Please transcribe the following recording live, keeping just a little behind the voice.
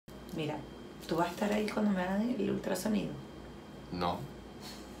Mira, ¿tú vas a estar ahí cuando me hagan el ultrasonido? No.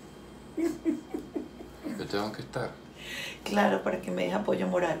 Yo tengo que estar. Claro, para que me des apoyo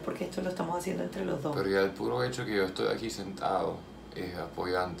moral, porque esto lo estamos haciendo entre los dos. Pero ya el puro hecho que yo estoy aquí sentado es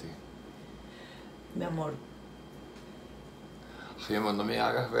apoyante. Mi amor. Sí, amor, no me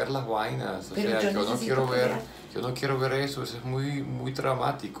hagas ver las vainas. O Pero sea, yo no quiero ver eso. Eso es muy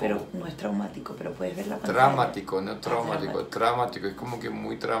dramático. Pero no es traumático, pero puedes ver la pantalla. Dramático, no traumático, dramático. Es como que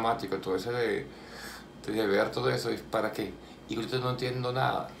muy dramático. Todo eso de ver todo eso, ¿es para qué? Y ahorita no entiendo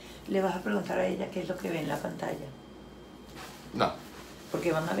nada. Le vas a preguntar a ella qué es lo que ve en la pantalla. No.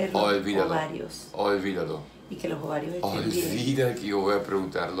 Porque van a ver los ovarios. Olvídalo. Y que los ovarios estén bien. Olvida que yo voy a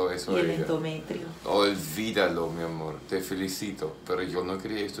preguntarlo eso Y a el ella. endometrio. Olvídalo, mi amor. Te felicito. Pero yo no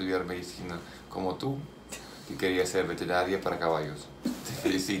quería estudiar medicina como tú, que quería ser veterinaria para caballos. Te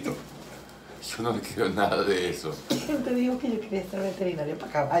felicito. Yo no quiero nada de eso. ¿Quién te dijo que yo quería ser veterinaria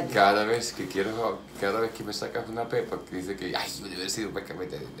para caballos? Cada vez que me sacas una pepa que dice que ay, yo debe haber sido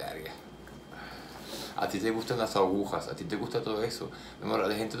veterinaria. A ti te gustan las agujas, a ti te gusta todo eso. Mi amor, a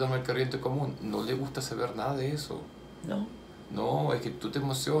la gente normal corriente común no le gusta saber nada de eso. No. No, es que tú te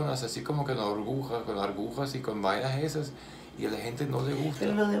emocionas así como que con agujas y con vainas esas, y a la gente no le gusta.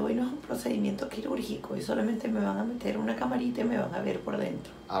 Pero lo de hoy no es un procedimiento quirúrgico y solamente me van a meter una camarita y me van a ver por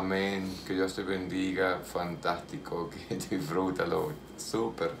dentro. Amén, que Dios te bendiga, fantástico, que disfrútalo,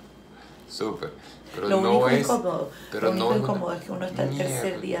 súper. Pero Lo no único es incómodo, pero lo único no es incómodo es que uno está el tercer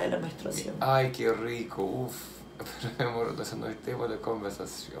mierda. día de la menstruación. Ay, qué rico, uff. Pero mi amor, eso no es tema de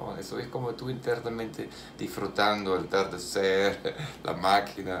conversación. Eso es como tú internamente disfrutando el atardecer, la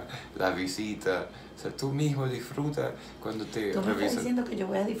máquina, la visita. O sea, tú mismo disfrutas cuando te Tú me estás revisas. diciendo que yo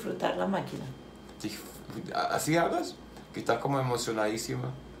voy a disfrutar la máquina. ¿Así hablas? Que estás como emocionadísima,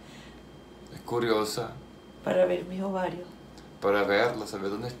 es curiosa, Para ver mis ovarios. para verlas, saber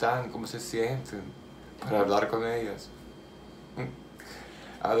dónde están, cómo se sienten, para hablar con ellas.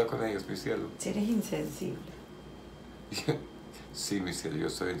 Habla con ellos, mi cielo. Si eres insensible. Sí, mi cielo, yo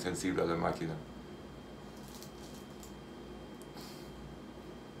soy insensible a la máquina.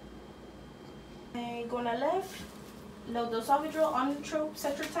 Go on the left, Lodosavitral, Omnitrope,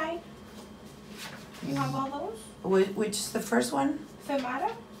 Cetrotide. You have all those? Which is the first one?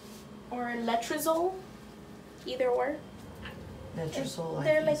 Femara or Letrozole, either or. Letrozole.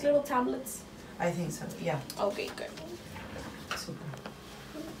 They're like little tablets. I think so, yeah. Okay, good. Super.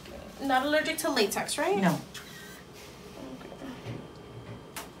 Okay. Not allergic to latex, right? No.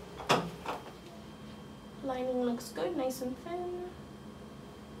 Okay. Lining looks good, nice and thin.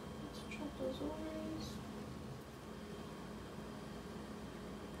 Let's check those ovaries.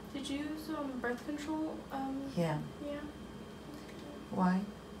 Did you use birth control? Yeah. Yeah. Why?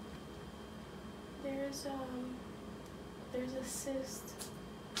 There's a cyst.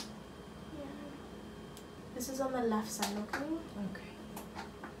 Yeah. This is on the left side, okay? Okay.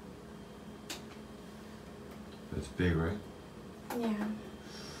 That's big, right? Yeah.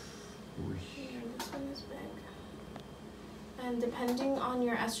 Uy. Yeah, this one is big. And depending on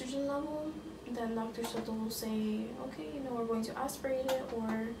your estrogen level, then Dr. Soto will say, okay, we're going to aspirate it,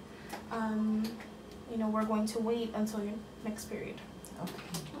 or, we're going to wait until your next period. Okay.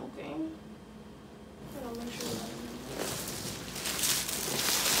 Okay. And I'll make sure that.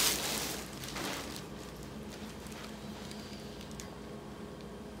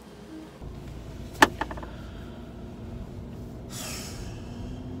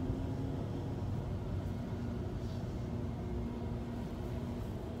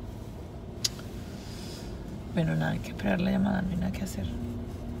 Bueno, nada, hay que esperar la llamada, no hay nada que hacer.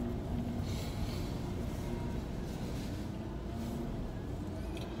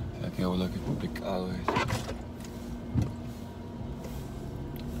 Qué hola, qué complicado es.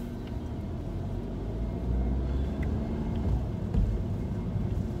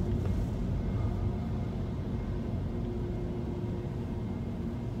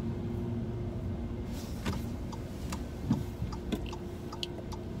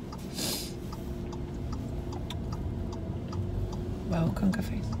 ¿Vas a buscar un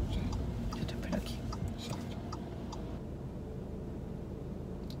café? Sí, Yo te espero aquí. exacto.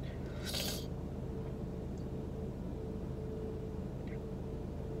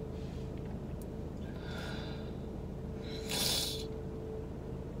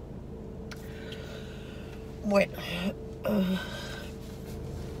 Bueno,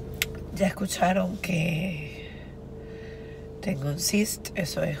 ya escucharon que tengo un cyst,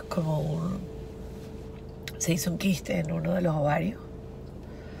 eso es como se hizo un quiste en uno de los ovarios.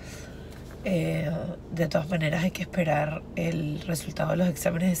 De todas maneras hay que esperar el resultado de los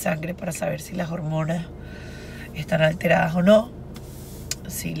exámenes de sangre para saber si las hormonas están alteradas o no.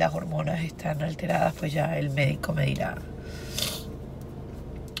 si las hormonas están alteradas, pues ya el médico me dirá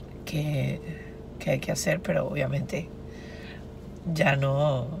qué hay que hacer, pero obviamente ya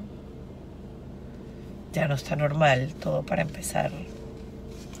no está normal todo para empezar.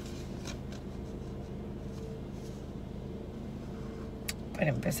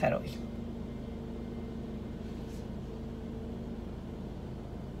 Hoy.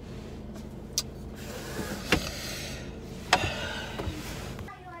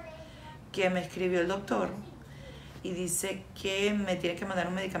 Que me escribió el doctor y dice que me tiene que mandar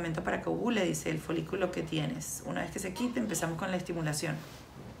un medicamento para que ovule, dice el folículo que tienes. Una vez que se quite, empezamos con la estimulación.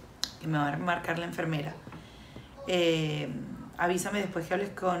 Que me va a marcar la enfermera. Avísame después que hables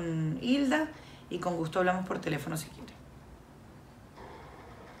con Hilda y con gusto hablamos por teléfono si quieres.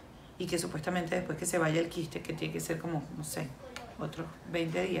 Y que supuestamente después que se vaya el quiste, que tiene que ser como, no sé, otros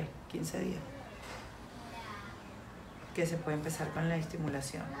 20 días, 15 días, que se puede empezar con la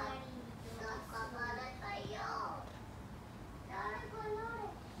estimulación.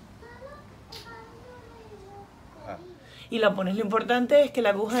 Y la pones, lo importante es que la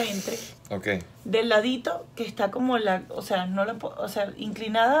aguja entre del ladito que está como o sea,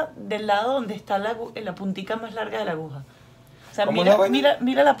 inclinada del lado donde está la puntica más larga de la aguja. O sea,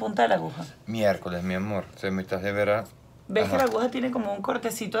 mira la punta de la aguja. Miércoles, mi amor, se me estás de veras. ¿Ves que la aguja tiene como un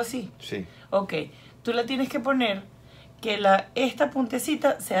cortecito así? Sí. Ok, tú la tienes que poner que esta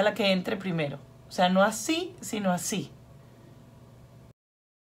puntecita sea la que entre primero. O sea, no así, sino así.